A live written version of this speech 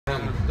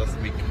last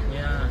week.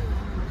 Yeah.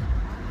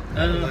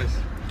 Nice.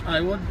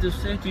 I want to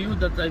say to you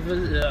that I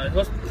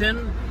host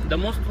 10, the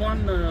most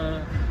one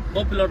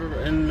popular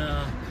in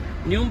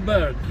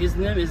Nuremberg. His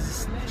name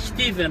is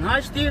Steven.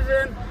 Hi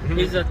Steven.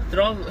 He's a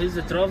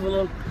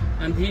traveler,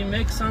 and he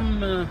makes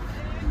some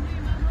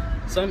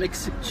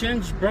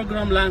exchange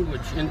program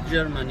language in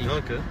Germany.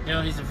 Okay.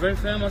 Yeah, he's very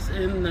famous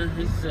in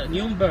his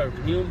Nuremberg.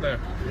 Nuremberg.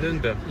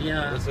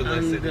 Yeah, That's a nice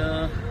and city.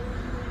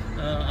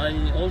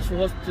 I also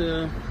host,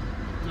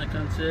 I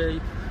can say,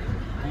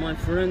 my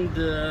friend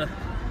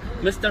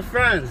Mr.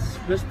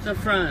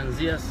 Franz.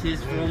 Yes,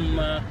 he's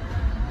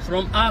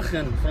from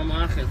Aachen.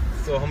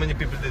 So how many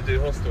people did you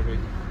host already?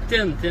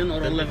 10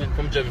 or 11.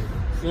 From Germany.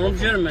 From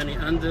Germany,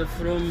 and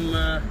from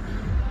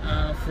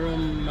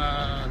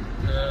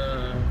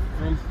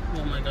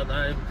oh my God,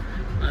 I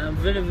am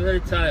very, very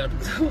tired.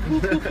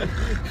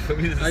 For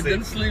me, it's the I same.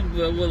 didn't sleep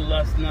well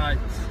last night.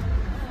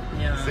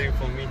 Yeah. Same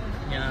for me.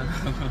 Yeah.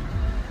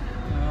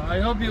 I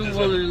hope you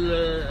will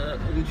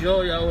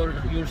enjoy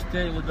your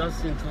stay with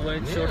us in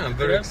Kuwait. Yeah, I'm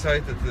very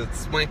excited.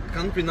 It's my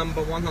country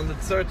number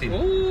 130.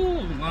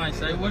 Oh,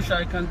 nice. I wish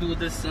I can do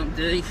this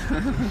someday.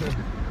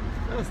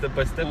 Yeah, step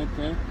by step.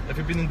 Okay. Have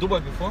you been in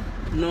Dubai before?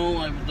 No,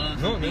 I've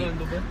done. No, never in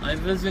Dubai. I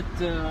visit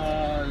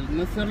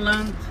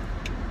Netherlands.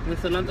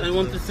 I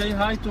want to say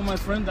hi to my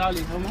friend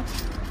Ali. How much?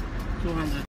 200.